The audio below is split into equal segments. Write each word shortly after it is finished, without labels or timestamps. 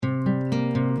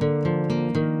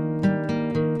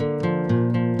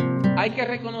hay que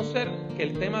reconocer que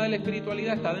el tema de la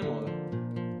espiritualidad está de moda.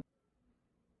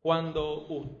 Cuando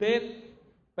usted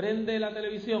prende la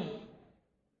televisión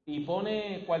y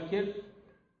pone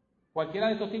cualquiera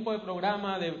de estos tipos de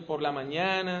programas de por la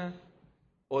mañana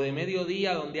o de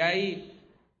mediodía, donde hay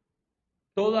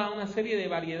toda una serie de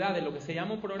variedades, lo que se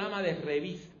llama un programa de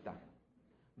revista,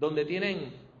 donde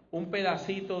tienen un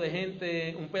pedacito de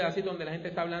gente, un pedacito donde la gente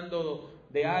está hablando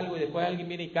de algo y después alguien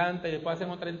viene y canta y después hacen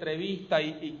otra entrevista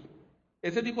y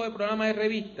ese tipo de programa de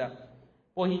revista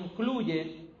pues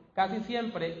incluye casi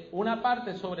siempre una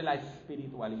parte sobre la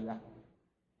espiritualidad.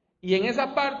 Y en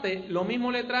esa parte lo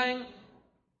mismo le traen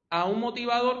a un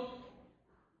motivador,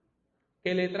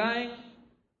 que le traen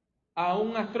a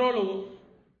un astrólogo,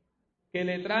 que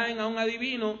le traen a un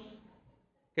adivino,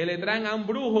 que le traen a un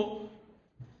brujo,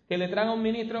 que le traen a un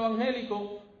ministro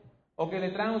evangélico o que le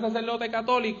traen a un sacerdote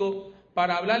católico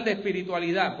para hablar de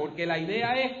espiritualidad, porque la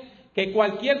idea es que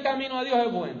cualquier camino a Dios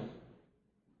es bueno.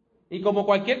 Y como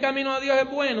cualquier camino a Dios es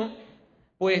bueno,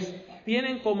 pues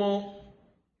tienen como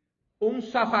un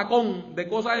zafacón de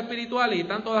cosas espirituales y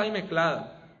están todas ahí mezcladas.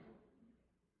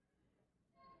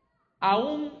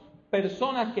 Aún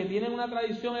personas que tienen una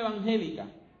tradición evangélica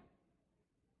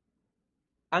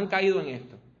han caído en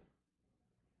esto.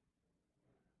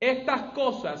 Estas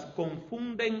cosas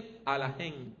confunden a la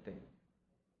gente.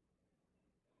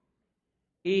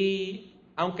 Y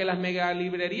aunque las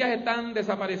megalibrerías están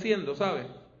desapareciendo, ¿sabe?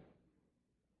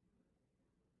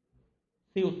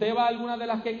 Si usted va a algunas de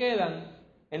las que quedan,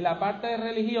 en la parte de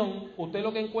religión, usted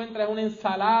lo que encuentra es una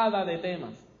ensalada de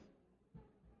temas.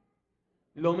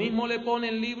 Lo mismo le pone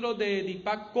el libro de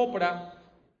Deepak Chopra,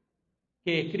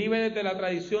 que escribe desde la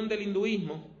tradición del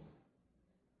hinduismo,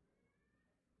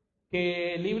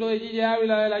 que el libro de Gigi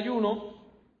Ávila del ayuno,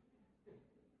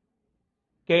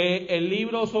 que el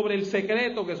libro sobre el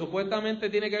secreto, que supuestamente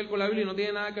tiene que ver con la Biblia y no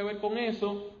tiene nada que ver con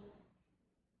eso,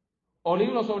 o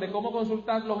libros sobre cómo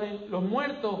consultar los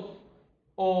muertos,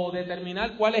 o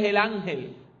determinar cuál es el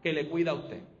ángel que le cuida a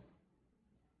usted.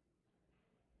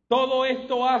 Todo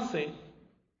esto hace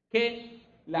que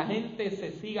la gente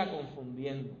se siga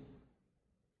confundiendo.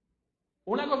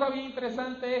 Una cosa bien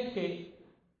interesante es que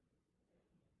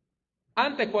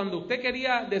antes, cuando usted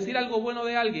quería decir algo bueno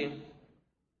de alguien,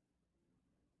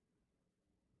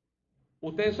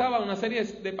 usted usaba una serie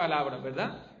de palabras,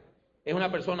 ¿verdad? Es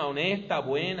una persona honesta,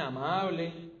 buena,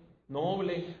 amable,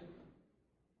 noble.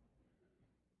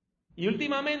 Y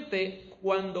últimamente,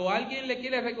 cuando alguien le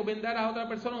quiere recomendar a otra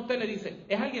persona, usted le dice,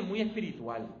 es alguien muy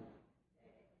espiritual.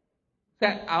 O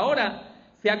sea,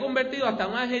 ahora se ha convertido hasta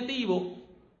un adjetivo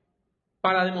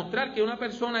para demostrar que una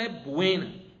persona es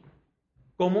buena,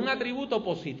 como un atributo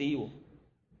positivo.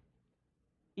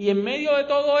 Y en medio de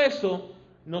todo eso,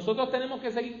 nosotros tenemos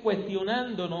que seguir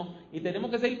cuestionándonos y tenemos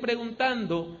que seguir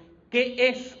preguntando qué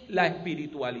es la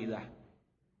espiritualidad.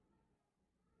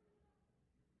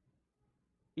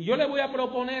 Y yo le voy a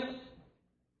proponer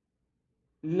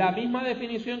la misma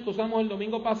definición que usamos el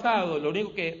domingo pasado, lo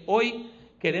único que hoy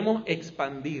queremos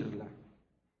expandirla.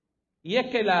 Y es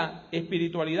que la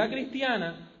espiritualidad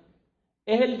cristiana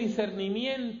es el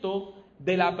discernimiento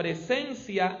de la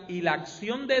presencia y la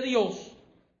acción de Dios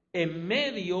en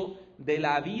medio de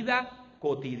la vida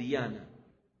cotidiana.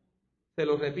 Se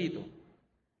lo repito,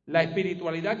 la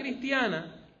espiritualidad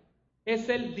cristiana es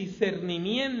el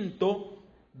discernimiento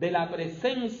de la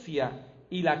presencia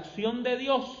y la acción de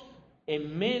Dios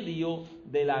en medio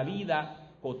de la vida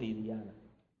cotidiana.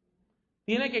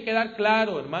 Tiene que quedar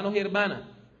claro, hermanos y hermanas,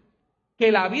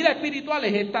 que la vida espiritual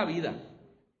es esta vida,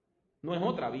 no es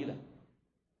otra vida.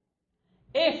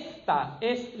 Esta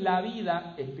es la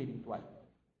vida espiritual.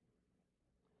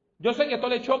 Yo sé que esto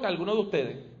le choca a algunos de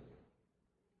ustedes,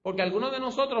 porque algunos de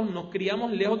nosotros nos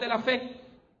criamos lejos de la fe,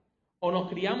 o nos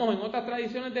criamos en otras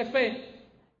tradiciones de fe,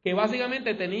 que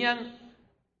básicamente tenían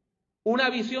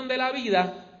una visión de la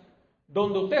vida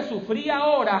donde usted sufría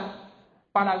ahora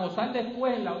para gozar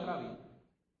después en la otra vida.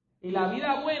 Y la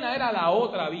vida buena era la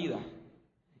otra vida.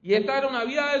 Y esta era una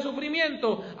vida de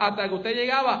sufrimiento hasta que usted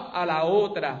llegaba a la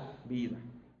otra vida.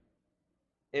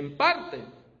 En parte,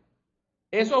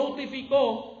 eso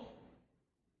justificó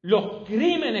los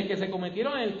crímenes que se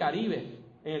cometieron en el Caribe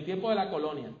en el tiempo de la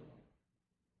colonia.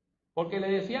 Porque le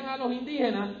decían a los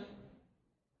indígenas,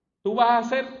 tú vas a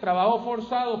hacer trabajos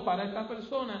forzados para esta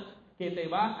persona que te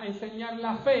va a enseñar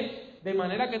la fe de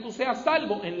manera que tú seas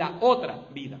salvo en la otra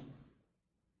vida.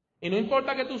 Y no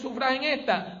importa que tú sufras en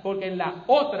esta, porque en la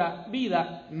otra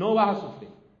vida no vas a sufrir.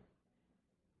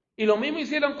 Y lo mismo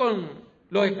hicieron con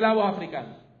los esclavos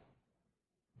africanos.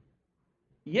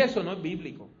 Y eso no es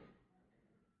bíblico.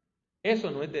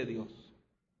 Eso no es de Dios.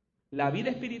 La vida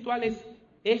espiritual es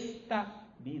esta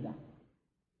vida.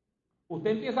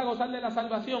 Usted empieza a gozar de la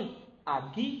salvación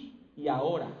aquí y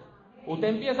ahora. Usted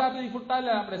empieza a disfrutar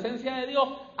de la presencia de Dios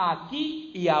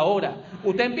aquí y ahora.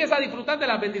 Usted empieza a disfrutar de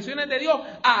las bendiciones de Dios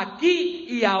aquí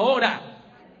y ahora.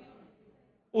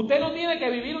 Usted no tiene que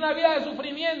vivir una vida de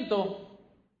sufrimiento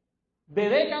de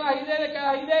décadas y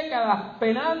décadas y décadas,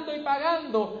 penando y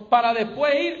pagando, para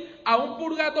después ir a un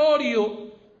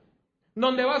purgatorio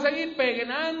donde va a seguir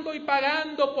penando y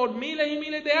pagando por miles y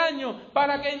miles de años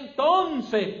para que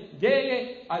entonces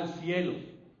llegue al cielo.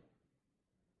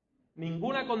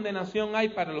 Ninguna condenación hay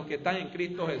para los que están en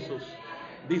Cristo Jesús,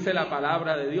 dice la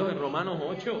palabra de Dios en Romanos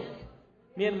 8.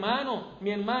 Mi hermano,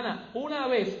 mi hermana, una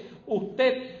vez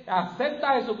usted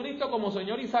acepta a Jesucristo como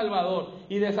Señor y Salvador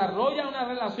y desarrolla una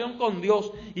relación con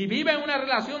Dios y vive en una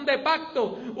relación de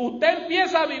pacto, usted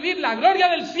empieza a vivir la gloria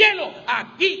del cielo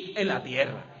aquí en la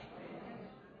tierra.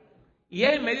 Y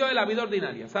es en medio de la vida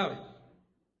ordinaria, ¿sabe?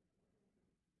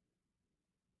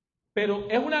 Pero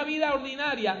es una vida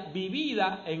ordinaria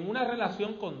vivida en una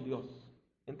relación con Dios.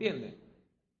 ¿Entiende?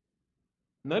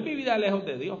 No es vivida lejos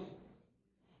de Dios.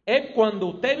 Es cuando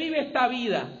usted vive esta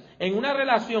vida en una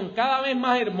relación cada vez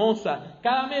más hermosa,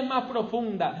 cada vez más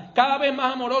profunda, cada vez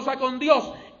más amorosa con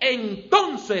Dios,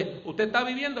 entonces usted está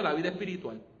viviendo la vida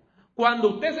espiritual. Cuando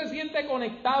usted se siente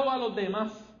conectado a los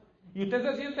demás, y usted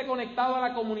se siente conectado a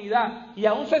la comunidad, y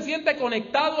aún se siente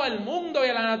conectado al mundo y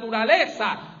a la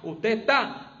naturaleza, usted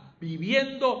está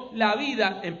viviendo la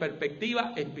vida en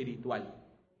perspectiva espiritual.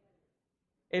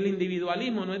 El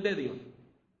individualismo no es de Dios.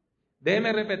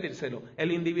 Déjeme repetírselo.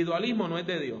 El individualismo no es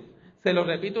de Dios. Se lo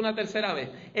repito una tercera vez.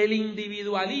 El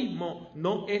individualismo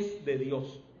no es de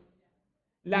Dios.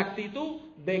 La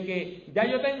actitud de que ya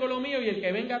yo tengo lo mío y el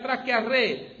que venga atrás que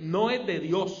arree no es de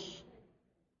Dios.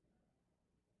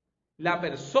 La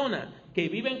persona que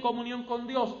vive en comunión con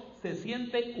Dios se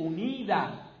siente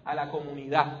unida a la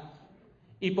comunidad.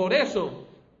 Y por eso,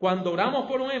 cuando oramos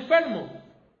por un enfermo,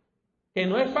 que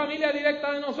no es familia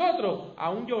directa de nosotros,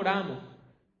 aún lloramos.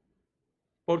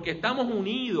 Porque estamos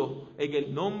unidos en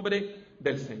el nombre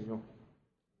del Señor.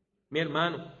 Mi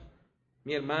hermano,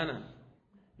 mi hermana,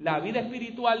 la vida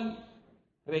espiritual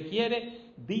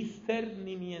requiere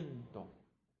discernimiento.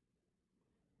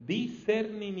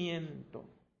 Discernimiento.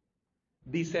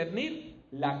 Discernir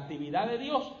la actividad de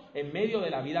Dios en medio de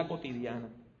la vida cotidiana.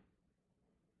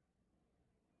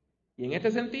 Y en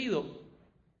este sentido,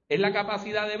 es la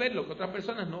capacidad de ver lo que otras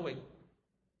personas no ven.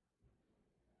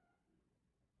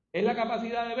 Es la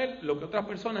capacidad de ver lo que otras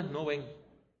personas no ven.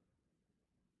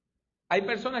 Hay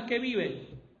personas que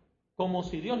viven como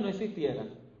si Dios no existiera.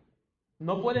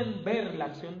 No pueden ver la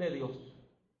acción de Dios.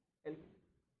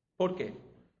 ¿Por qué?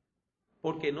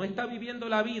 Porque no está viviendo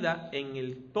la vida en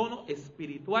el tono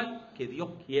espiritual que Dios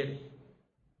quiere.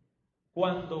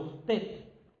 Cuando usted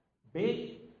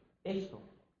ve eso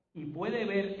y puede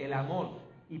ver el amor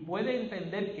y puede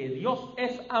entender que Dios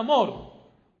es amor,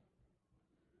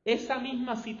 esa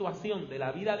misma situación de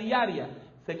la vida diaria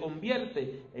se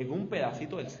convierte en un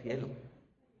pedacito del cielo,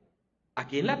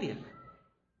 aquí en la tierra.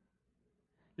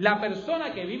 La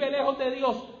persona que vive lejos de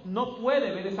Dios no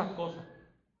puede ver esas cosas.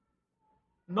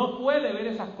 No puede ver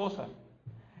esas cosas.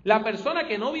 La persona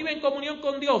que no vive en comunión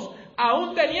con Dios,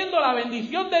 aún teniendo la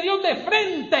bendición de Dios de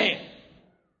frente,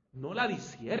 no la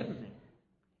discierne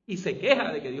y se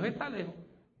queja de que Dios está lejos.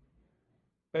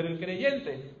 Pero el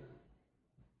creyente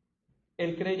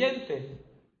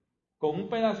con un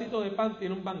pedacito de pan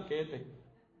tiene un banquete.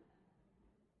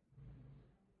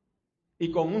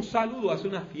 Y con un saludo hace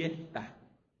una fiesta.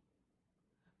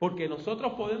 Porque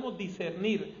nosotros podemos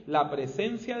discernir la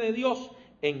presencia de Dios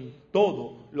en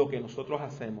todo lo que nosotros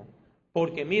hacemos.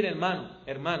 Porque mire, hermano,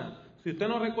 hermana, si usted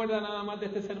no recuerda nada más de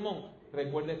este sermón,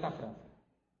 recuerde esta frase.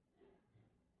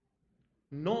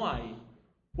 No hay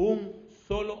un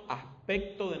solo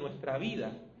aspecto de nuestra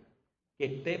vida que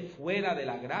esté fuera de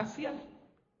la gracia,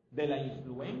 de la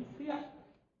influencia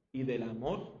y del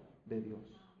amor de Dios.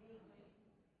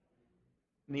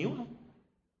 Ni uno.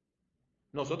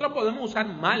 Nosotros podemos usar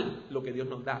mal lo que Dios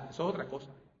nos da, eso es otra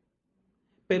cosa.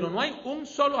 Pero no hay un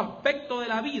solo aspecto de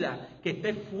la vida que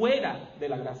esté fuera de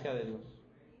la gracia de Dios.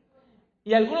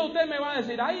 Y algunos de ustedes me van a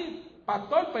decir, ay,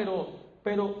 pastor,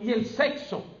 pero ¿y el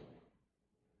sexo?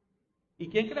 ¿Y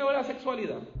quién creó la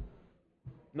sexualidad?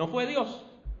 No fue Dios.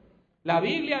 La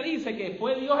Biblia dice que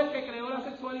fue Dios el que creó la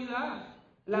sexualidad.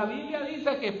 La Biblia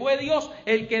dice que fue Dios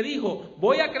el que dijo,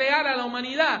 voy a crear a la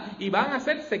humanidad y van a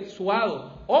ser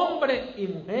sexuados, hombre y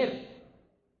mujer.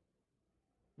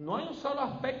 No hay un solo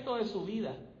aspecto de su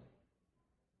vida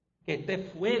que esté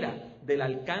fuera del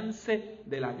alcance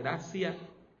de la gracia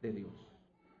de Dios.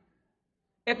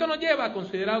 Esto nos lleva a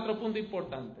considerar otro punto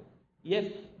importante, y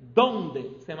es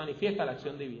dónde se manifiesta la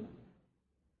acción divina.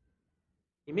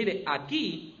 Y mire,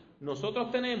 aquí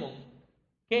nosotros tenemos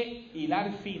que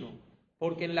hilar fino,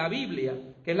 porque en la Biblia,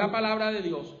 que es la palabra de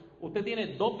Dios, usted tiene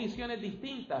dos visiones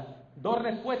distintas, dos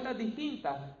respuestas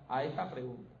distintas a esta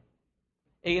pregunta.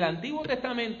 En el Antiguo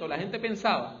Testamento la gente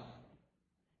pensaba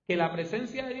que la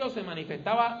presencia de Dios se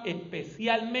manifestaba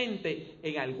especialmente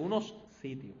en algunos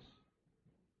sitios.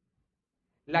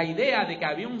 La idea de que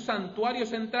había un santuario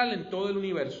central en todo el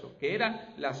universo, que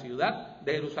era la ciudad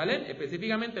de Jerusalén,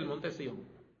 específicamente el monte Sión.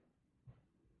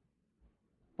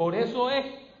 Por eso es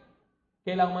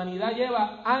que la humanidad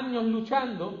lleva años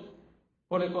luchando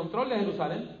por el control de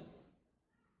Jerusalén.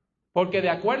 Porque de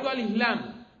acuerdo al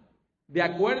Islam, de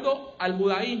acuerdo al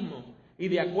judaísmo y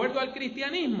de acuerdo al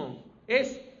cristianismo,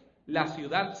 es la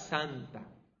ciudad santa.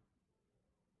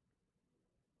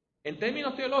 En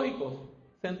términos teológicos,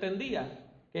 se entendía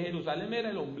que Jerusalén era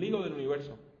el ombligo del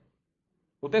universo.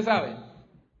 Usted sabe,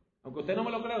 aunque usted no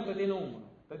me lo crea, usted tiene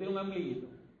un ombliguito.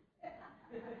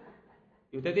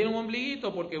 Y usted tiene un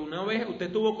ombliguito porque una vez usted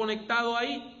estuvo conectado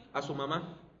ahí a su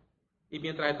mamá. Y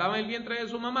mientras estaba en el vientre de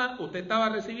su mamá, usted estaba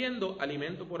recibiendo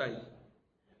alimento por ahí.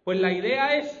 Pues la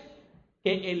idea es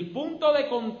que el punto de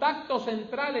contacto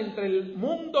central entre el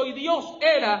mundo y Dios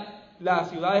era la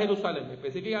ciudad de Jerusalén,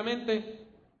 específicamente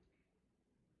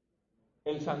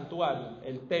el santuario,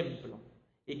 el templo.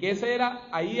 Y que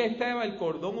ahí estaba el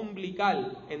cordón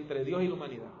umbilical entre Dios y la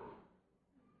humanidad.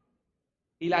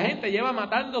 Y la gente lleva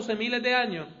matándose miles de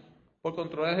años por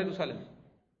controlar Jerusalén.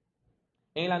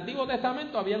 En el Antiguo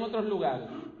Testamento habían otros lugares,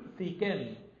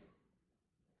 Siquem,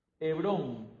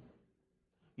 Hebrón,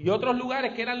 y otros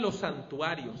lugares que eran los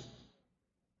santuarios.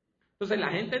 Entonces la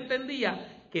gente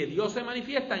entendía que Dios se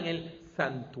manifiesta en el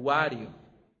santuario.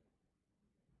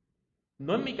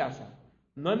 No en mi casa,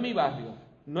 no en mi barrio,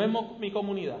 no en mi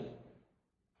comunidad.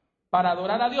 Para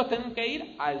adorar a Dios tengo que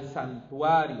ir al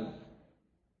santuario.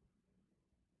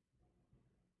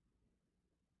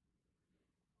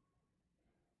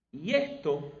 Y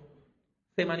esto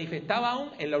se manifestaba aún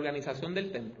en la organización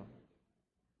del templo.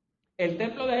 El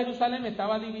templo de Jerusalén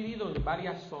estaba dividido en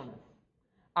varias zonas.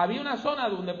 Había una zona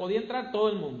donde podía entrar todo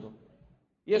el mundo.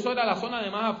 Y eso era la zona de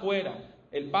más afuera,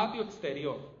 el patio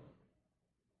exterior.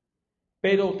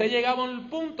 Pero usted llegaba a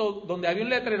un punto donde había un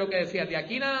letrero que decía, de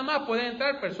aquí nada más pueden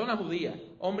entrar personas judías,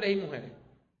 hombres y mujeres.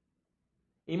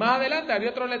 Y más adelante había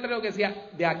otro letrero que decía,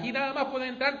 de aquí nada más pueden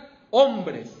entrar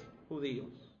hombres judíos.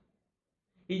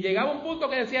 Y llegaba un punto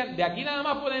que decía, de aquí nada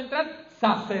más pueden entrar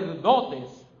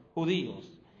sacerdotes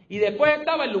judíos. Y después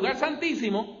estaba el lugar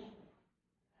santísimo,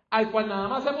 al cual nada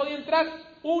más se podía entrar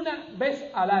una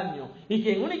vez al año. Y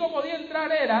quien único podía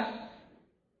entrar era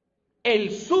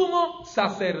el sumo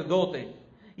sacerdote.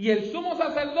 Y el sumo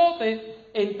sacerdote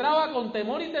entraba con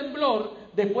temor y temblor,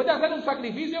 después de hacer un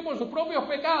sacrificio por sus propios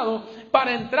pecados,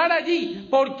 para entrar allí,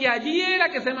 porque allí era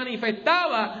que se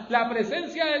manifestaba la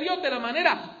presencia de Dios de la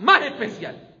manera más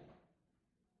especial.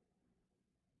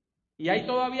 Y hay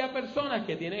todavía personas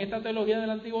que tienen esta teología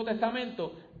del Antiguo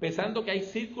Testamento pensando que hay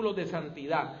círculos de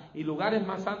santidad y lugares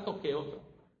más santos que otros.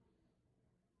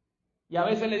 Y a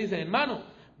veces le dicen, hermano,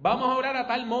 vamos a orar a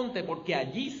tal monte porque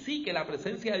allí sí que la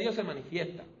presencia de Dios se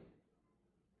manifiesta.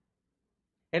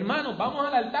 Hermanos, vamos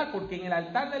al altar porque en el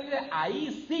altar del día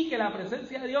ahí sí que la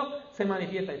presencia de Dios se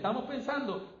manifiesta. Estamos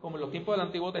pensando como en los tiempos del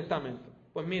Antiguo Testamento.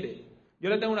 Pues mire, yo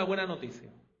le tengo una buena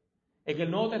noticia. En el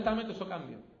Nuevo Testamento eso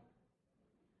cambió.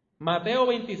 Mateo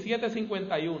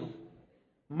 27:51,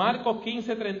 Marcos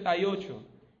 15:38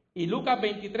 y Lucas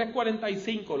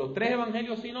 23:45, los tres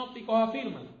evangelios sinópticos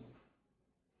afirman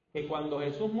que cuando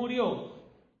Jesús murió,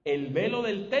 el velo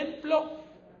del templo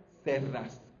se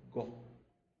rasgó.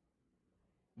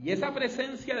 Y esa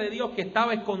presencia de Dios que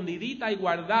estaba escondidita y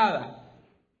guardada,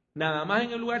 nada más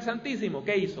en el lugar santísimo,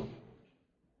 ¿qué hizo?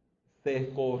 Se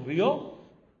escorrió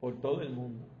por todo el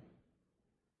mundo.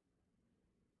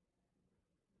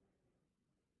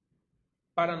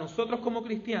 Para nosotros como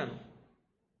cristianos,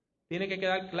 tiene que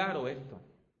quedar claro esto.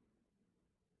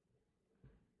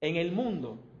 En el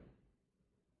mundo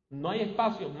no hay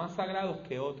espacios más sagrados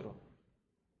que otros.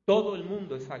 Todo el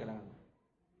mundo es sagrado.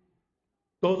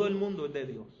 Todo el mundo es de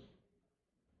Dios.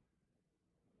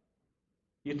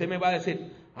 Y usted me va a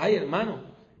decir, ay hermano,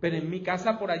 pero en mi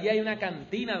casa por allí hay una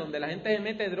cantina donde la gente se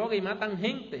mete droga y matan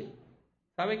gente.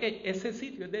 ¿Sabe qué? Ese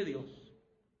sitio es de Dios.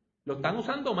 Lo están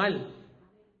usando mal.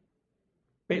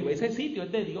 Pero ese sitio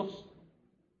es de Dios.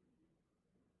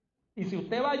 Y si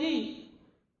usted va allí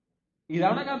y da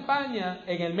una campaña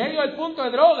en el medio del punto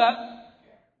de droga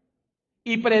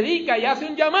y predica y hace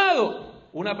un llamado,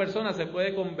 una persona se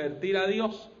puede convertir a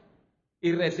Dios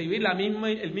y recibir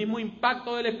el mismo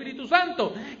impacto del Espíritu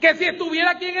Santo que si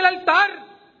estuviera aquí en el altar.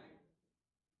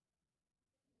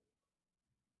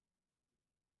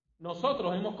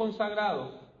 Nosotros hemos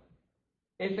consagrado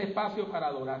este espacio para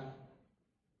adorar.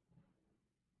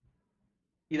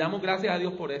 Y damos gracias a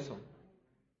Dios por eso.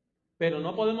 Pero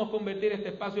no podemos convertir este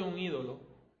espacio en un ídolo.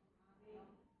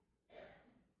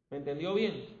 ¿Me entendió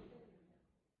bien?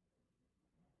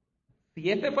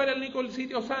 Si este fuera el único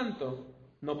sitio santo,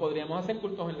 no podríamos hacer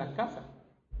cultos en las casas.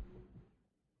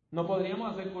 No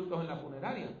podríamos hacer cultos en la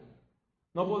funeraria.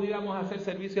 No podríamos hacer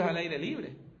servicios al aire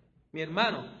libre. Mi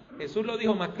hermano, Jesús lo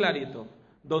dijo más clarito.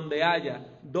 Donde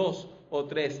haya 2 o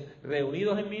 3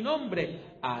 reunidos en mi nombre,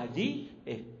 allí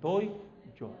estoy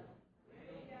yo.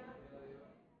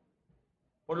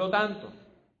 Por lo tanto,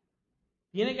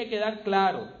 tiene que quedar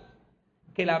claro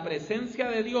que la presencia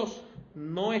de Dios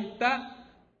no está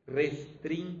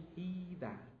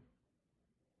restringida.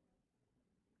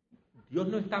 Dios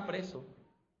no está preso.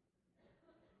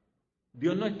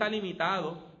 Dios no está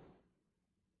limitado.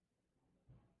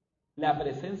 La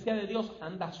presencia de Dios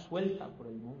anda suelta por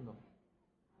el mundo.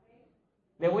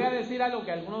 Le voy a decir algo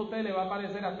que a algunos de ustedes les va a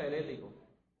parecer hasta herético.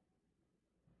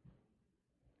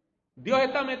 Dios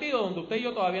está metido donde usted y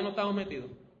yo todavía no estamos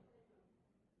metidos.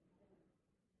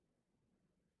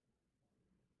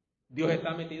 Dios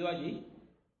está metido allí.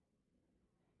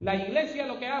 La iglesia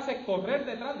lo que hace es correr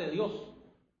detrás de Dios.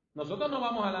 Nosotros no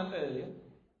vamos delante de Dios.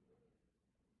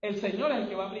 El Señor es el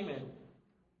que va primero.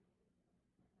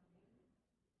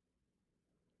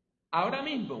 Ahora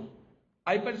mismo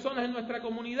hay personas en nuestra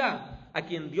comunidad a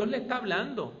quien Dios le está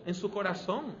hablando en su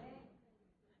corazón.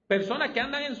 Personas que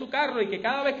andan en su carro y que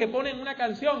cada vez que ponen una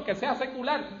canción que sea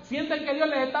secular, sienten que Dios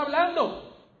les está hablando.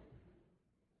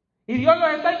 Y Dios los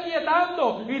está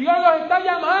inquietando. Y Dios los está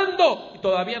llamando. Y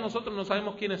todavía nosotros no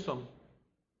sabemos quiénes son.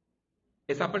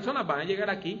 Esas personas van a llegar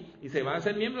aquí y se van a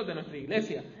hacer miembros de nuestra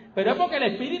iglesia. Pero es porque el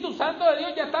Espíritu Santo de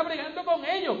Dios ya está bregando con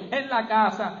ellos. En la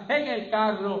casa, en el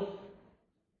carro,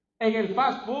 en el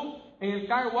fast food, en el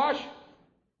car wash,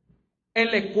 en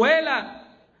la escuela.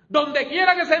 Donde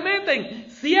quiera que se meten,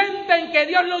 sienten que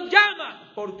Dios los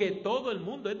llama. Porque todo el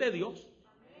mundo es de Dios.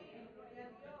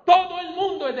 Todo el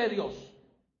mundo es de Dios.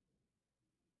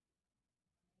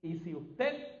 Y si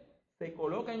usted se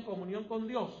coloca en comunión con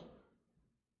Dios,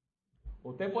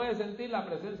 usted puede sentir la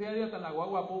presencia de Dios en la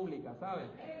guagua pública, ¿sabe?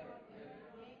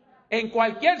 En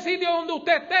cualquier sitio donde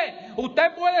usted esté,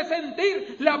 usted puede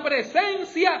sentir la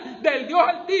presencia del Dios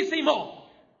Altísimo.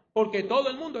 Porque todo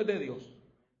el mundo es de Dios.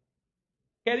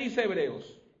 ¿Qué dice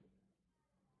Hebreos?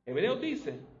 Hebreos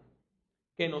dice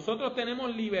que nosotros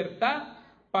tenemos libertad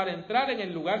para entrar en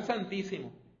el lugar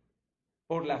santísimo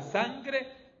por la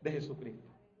sangre de Jesucristo.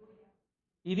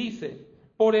 Y dice,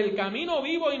 por el camino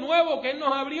vivo y nuevo que Él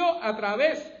nos abrió a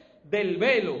través del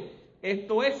velo,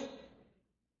 esto es,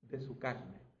 de su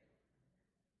carne.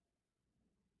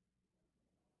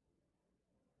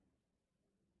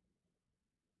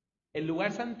 El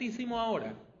lugar santísimo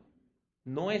ahora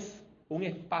no es un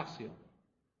espacio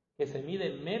que se mide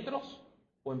en metros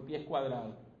o en pies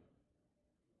cuadrados.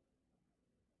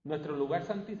 Nuestro lugar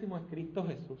santísimo es Cristo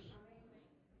Jesús.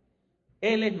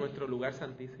 Él es nuestro lugar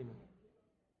santísimo.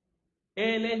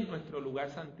 Él es nuestro lugar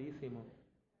santísimo.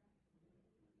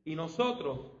 Y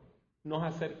nosotros nos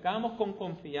acercamos con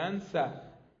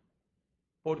confianza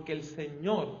porque el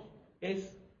Señor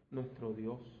es nuestro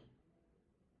Dios.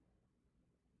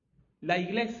 La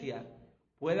iglesia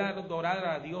puede adorar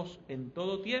a Dios en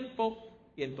todo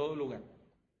tiempo y en todo lugar.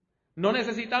 No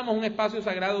necesitamos un espacio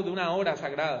sagrado de una hora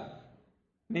sagrada,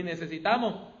 ni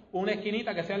necesitamos una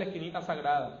esquinita que sea la esquinita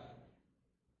sagrada.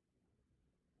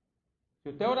 Si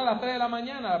usted ora a las 3 de la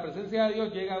mañana, la presencia de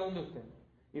Dios llega a donde usted.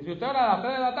 Y si usted ora a las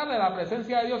 3 de la tarde, la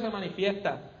presencia de Dios se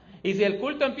manifiesta. Y si el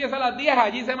culto empieza a las 10,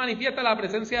 allí se manifiesta la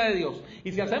presencia de Dios.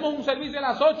 Y si hacemos un servicio a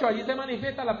las 8, allí se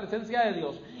manifiesta la presencia de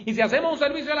Dios. Y si hacemos un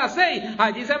servicio a las 6,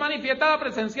 allí se manifiesta la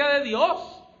presencia de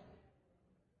Dios.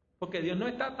 Porque Dios no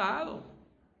está atado.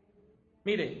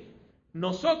 Mire,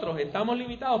 nosotros estamos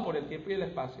limitados por el tiempo y el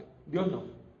espacio. Dios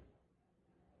no.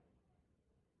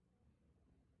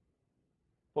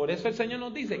 Por eso el Señor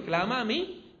nos dice, clama a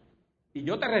mí y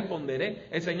yo te responderé.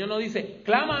 El Señor nos dice,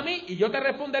 clama a mí y yo te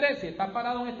responderé. Si estás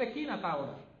parado en esta esquina, hasta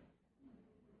ahora.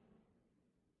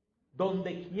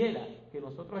 Donde quiera que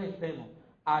nosotros estemos,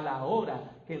 a la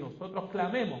hora que nosotros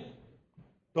clamemos,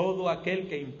 todo aquel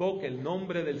que invoque el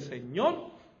nombre del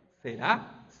Señor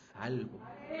será salvo.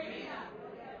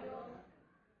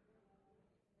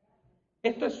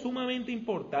 Esto es sumamente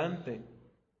importante.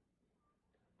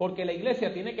 Porque la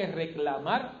iglesia tiene que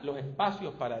reclamar los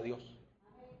espacios para Dios.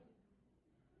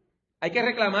 Hay que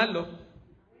reclamarlo.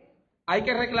 Hay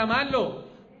que reclamarlo.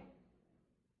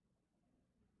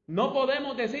 No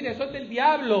podemos decir, eso es del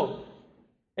diablo.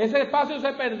 Ese espacio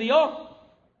se perdió.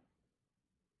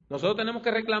 Nosotros tenemos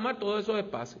que reclamar todos esos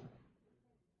espacios.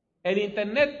 El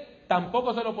internet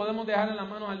tampoco se lo podemos dejar en las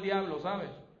manos al diablo, ¿sabes?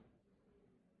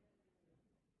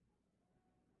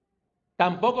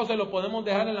 Tampoco se lo podemos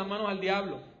dejar en las manos al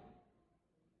diablo.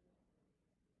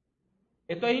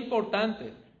 Esto es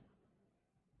importante.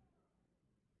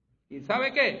 ¿Y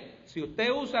sabe qué? Si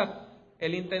usted usa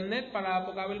el internet para la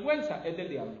poca vergüenza, es del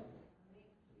diablo.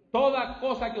 Toda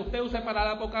cosa que usted use para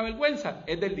la poca vergüenza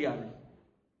es del diablo.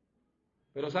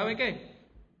 Pero ¿sabe qué?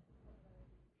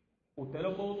 Usted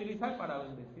lo puede utilizar para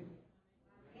bendecir.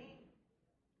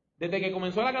 Desde que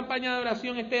comenzó la campaña de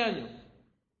oración este año,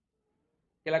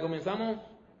 que la comenzamos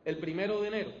el 1 de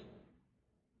enero,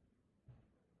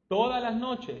 todas las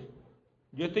noches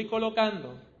yo estoy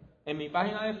colocando en mi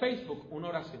página de Facebook una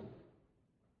oración.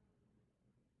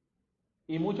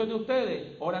 Y muchos de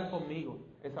ustedes oran conmigo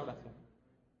esa oración.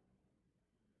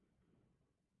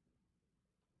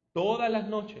 Todas las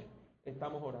noches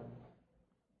estamos orando.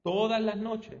 Todas las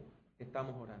noches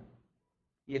estamos orando.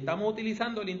 Y estamos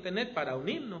utilizando el internet para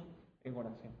unirnos en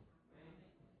oración.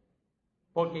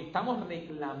 Porque estamos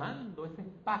reclamando ese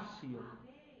espacio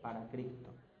para Cristo.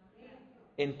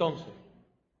 Entonces,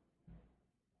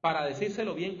 para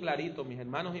decírselo bien clarito, mis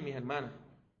hermanos y mis hermanas,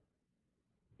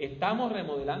 estamos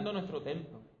remodelando nuestro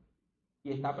templo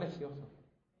y está precioso.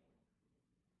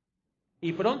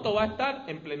 Y pronto va a estar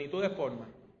en plenitud de forma.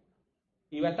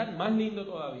 Y va a estar más lindo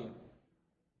todavía.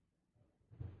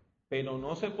 Pero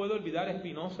no se puede olvidar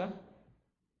Espinosa,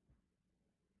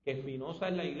 que Espinosa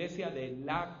es la iglesia de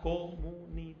la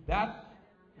comunidad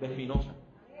de Espinosa.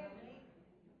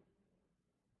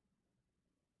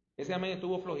 Ese amén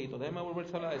estuvo flojito, déjeme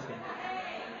volvérselo a decir.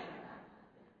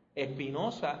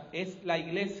 Espinosa es la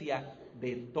iglesia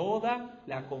de toda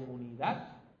la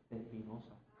comunidad de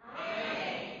Espinosa.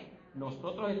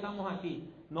 Nosotros estamos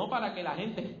aquí no para que la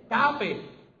gente escape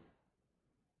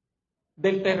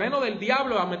del terreno del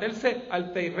diablo a meterse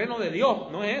al terreno de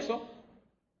Dios, no es eso.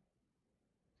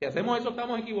 Si hacemos eso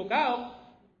estamos equivocados.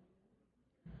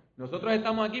 Nosotros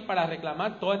estamos aquí para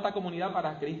reclamar toda esta comunidad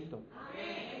para Cristo.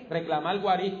 Reclamar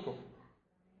Guarisco,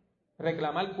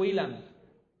 reclamar Cuilan,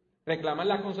 reclamar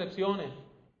Las Concepciones,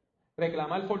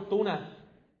 reclamar Fortuna,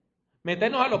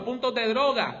 meternos a los puntos de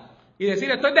droga y decir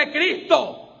esto es de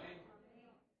Cristo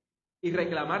y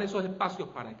reclamar esos espacios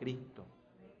para Cristo.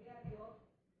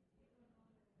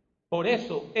 Por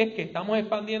eso es que estamos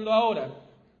expandiendo ahora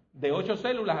de 8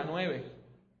 células a 9,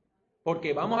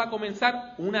 porque vamos a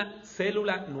comenzar una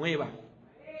célula nueva.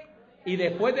 Y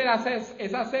después de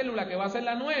esa célula que va a ser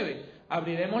la 9,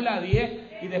 abriremos la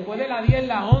 10, y después de la 10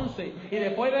 la 11, y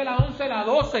después de la 11 la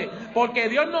 12, porque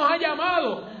Dios nos ha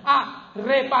llamado a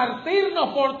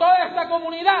repartirnos por toda esta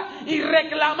comunidad y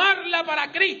reclamarla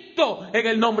para Cristo en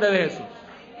el nombre de Jesús.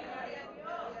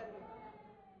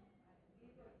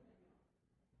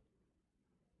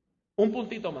 Un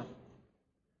puntito más.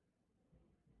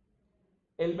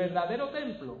 El verdadero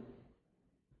templo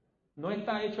no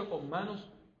está hecho con manos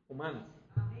humanas.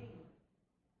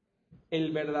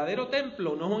 El verdadero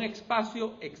templo no es un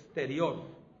espacio exterior.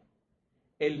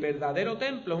 El verdadero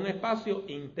templo es un espacio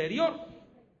interior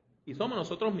y somos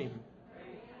nosotros mismos.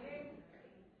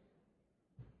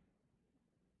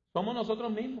 Somos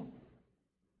nosotros mismos.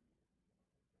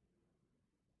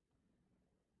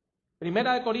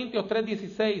 Primera de Corintios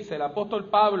 3:16, el apóstol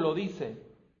Pablo dice: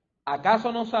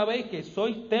 ¿acaso no sabéis que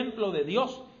sois templo de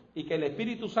Dios y que el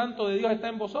Espíritu Santo de Dios está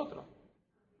en vosotros?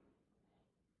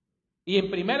 Y en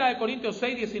Primera de Corintios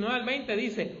 6:19 al 20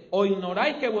 dice: ¿o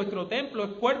ignoráis que vuestro templo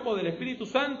es cuerpo del Espíritu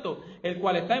Santo, el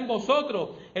cual está en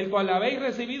vosotros, el cual habéis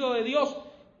recibido de Dios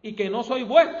y que no sois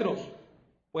vuestros?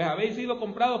 Pues habéis sido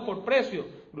comprados por precio.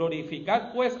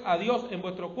 Glorificad pues a Dios en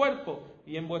vuestro cuerpo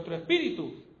y en vuestro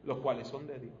espíritu, los cuales son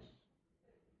de Dios.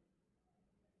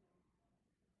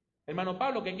 Hermano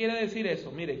Pablo, ¿qué quiere decir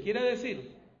eso? Mire, quiere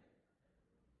decir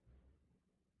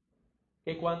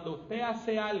que cuando usted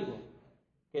hace algo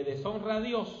que deshonra a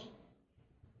Dios,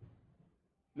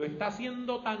 lo está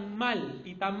haciendo tan mal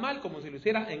y tan mal como si lo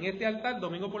hiciera en este altar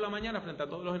domingo por la mañana frente a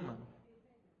todos los hermanos.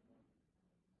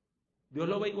 ¿Dios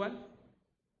lo ve igual?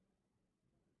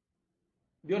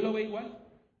 ¿Dios lo ve igual?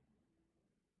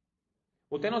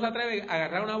 Usted no se atreve a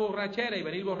agarrar una borrachera y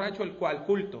venir borracho al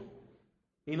culto.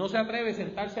 Y no se atreve a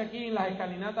sentarse aquí en las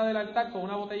escalinatas del altar con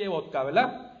una botella de vodka,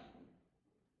 ¿verdad?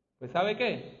 Pues ¿sabe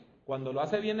qué? Cuando lo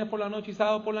hace viernes por la noche y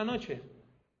sábado por la noche,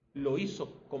 lo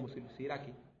hizo como si lo hiciera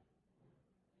aquí.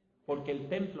 Porque el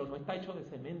templo no está hecho de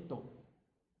cemento.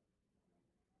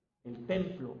 El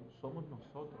templo somos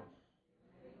nosotros.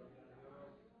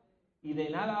 Y de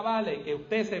nada vale que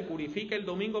usted se purifique el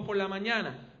domingo por la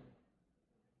mañana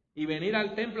y venir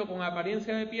al templo con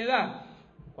apariencia de piedad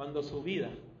cuando su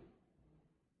vida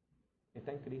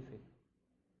está en crisis.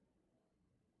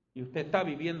 Y usted está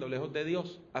viviendo lejos de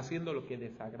Dios, haciendo lo que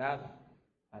desagrada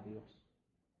a Dios.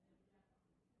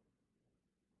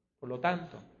 Por lo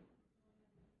tanto,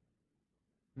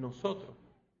 nosotros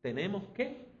tenemos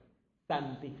que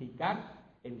santificar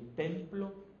el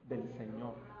templo del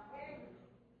Señor.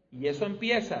 Y eso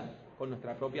empieza con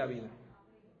nuestra propia vida.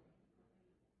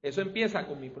 Eso empieza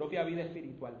con mi propia vida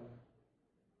espiritual.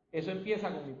 Eso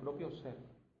empieza con mi propio ser.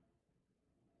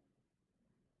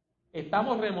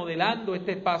 Estamos remodelando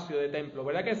este espacio de templo,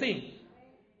 ¿verdad que sí?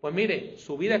 Pues mire,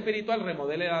 su vida espiritual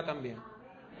remodélela también.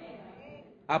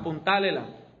 Apuntálela.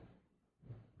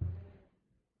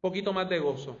 Un poquito más de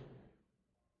gozo.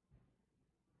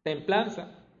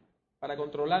 Templanza para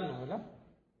controlarnos, ¿verdad?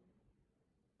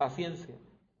 Paciencia.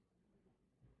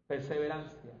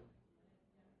 Perseverancia.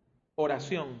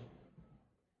 Oración.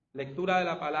 Lectura de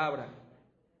la palabra.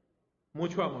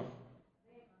 Mucho amor.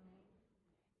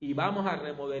 Y vamos a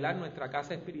remodelar nuestra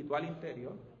casa espiritual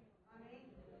interior.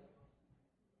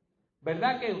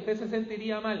 ¿Verdad que usted se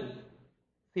sentiría mal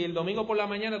si el domingo por la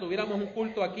mañana tuviéramos un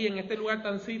culto aquí en este lugar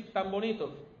tan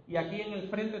bonito y aquí en el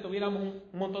frente tuviéramos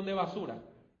un montón de basura?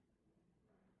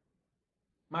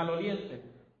 Maloliente.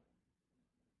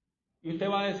 Y usted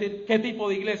va a decir, ¿qué tipo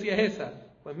de iglesia es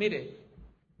esa? Pues mire,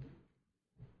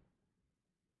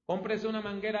 cómprese una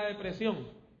manguera de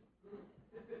presión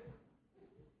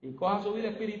y coja su vida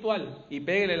espiritual y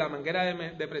péguele la manguera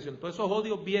de presión. Todos esos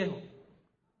odios viejos,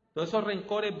 todos esos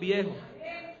rencores viejos,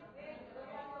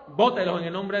 bótelos en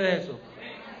el nombre de Jesús.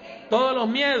 Todos los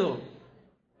miedos,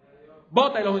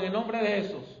 bótelos en el nombre de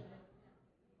Jesús.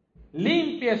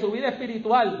 Limpie su vida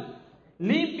espiritual.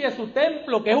 Limpie su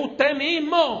templo, que es usted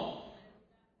mismo.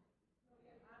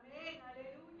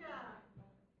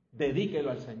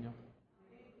 Dedíquelo al Señor.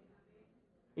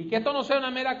 Y que esto no sea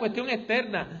una mera cuestión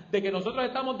externa, de que nosotros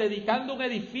estamos dedicando un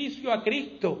edificio a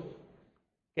Cristo.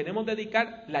 Queremos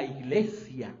dedicar la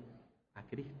iglesia a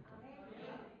Cristo.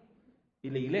 Y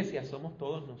la iglesia somos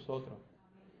todos nosotros.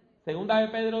 Segunda de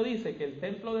Pedro dice que el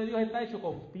templo de Dios está hecho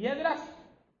con piedras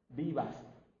vivas.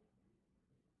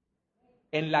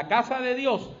 En la casa de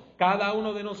Dios, cada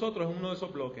uno de nosotros es uno de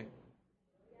esos bloques.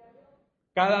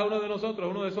 Cada uno de nosotros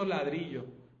es uno de esos ladrillos.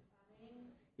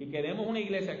 Y queremos una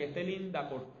iglesia que esté linda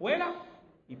por fuera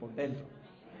y por dentro.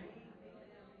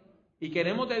 Y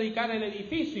queremos dedicar el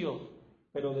edificio,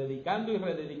 pero dedicando y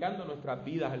rededicando nuestras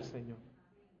vidas al Señor.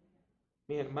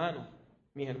 Mis hermanos,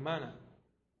 mis hermanas,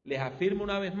 les afirmo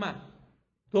una vez más,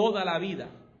 toda la vida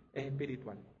es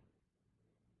espiritual.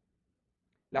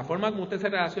 La forma como usted se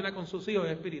relaciona con sus hijos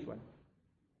es espiritual.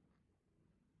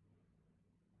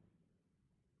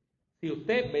 Si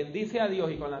usted bendice a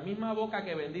Dios y con la misma boca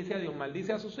que bendice a Dios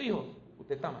maldice a sus hijos,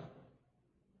 usted está mal.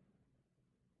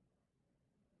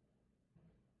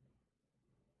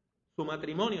 Su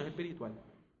matrimonio es espiritual.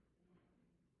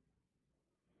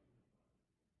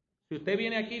 Si usted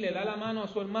viene aquí y le da la mano a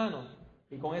su hermano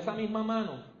y con esa misma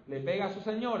mano le pega a su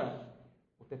señora,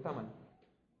 usted está mal.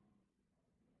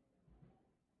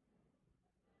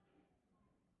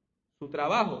 Su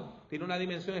trabajo tiene una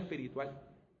dimensión espiritual.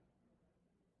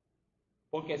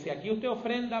 Porque si aquí usted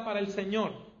ofrenda para el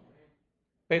Señor,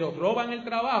 pero roban el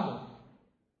trabajo,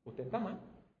 usted está mal.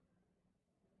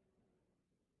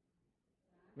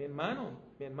 Mi hermano,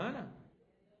 mi hermana,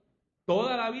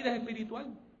 toda la vida es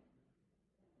espiritual.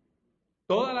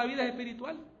 Toda la vida es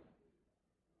espiritual.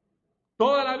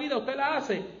 Toda la vida usted la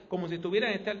hace como si estuviera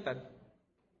en este altar.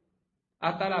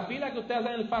 Hasta la fila que usted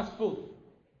hace en el fast food,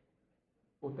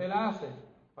 usted la hace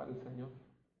para el Señor.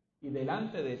 Y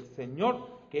delante del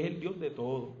Señor, que es el Dios de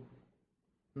todo.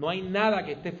 No hay nada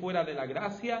que esté fuera de la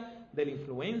gracia, de la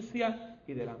influencia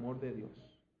y del amor de Dios.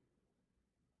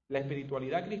 La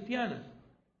espiritualidad cristiana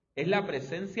es la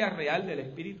presencia real del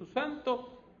Espíritu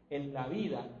Santo en la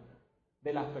vida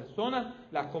de las personas,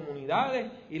 las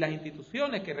comunidades y las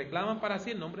instituciones que reclaman para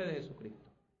sí el nombre de Jesucristo.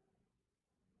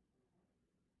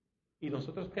 Y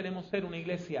nosotros queremos ser una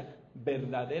iglesia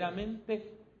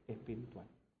verdaderamente espiritual.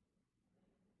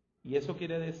 Y eso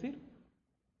quiere decir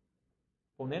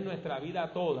poner nuestra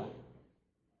vida toda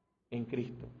en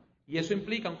Cristo. Y eso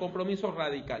implica un compromiso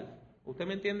radical. ¿Usted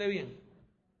me entiende bien?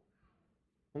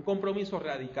 Un compromiso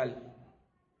radical.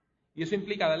 Y eso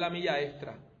implica dar la milla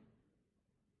extra.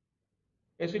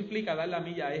 Eso implica dar la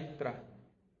milla extra.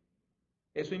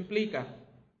 Eso implica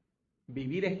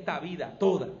vivir esta vida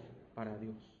toda para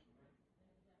Dios.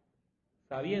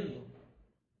 Sabiendo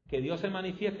que Dios se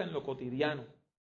manifiesta en lo cotidiano.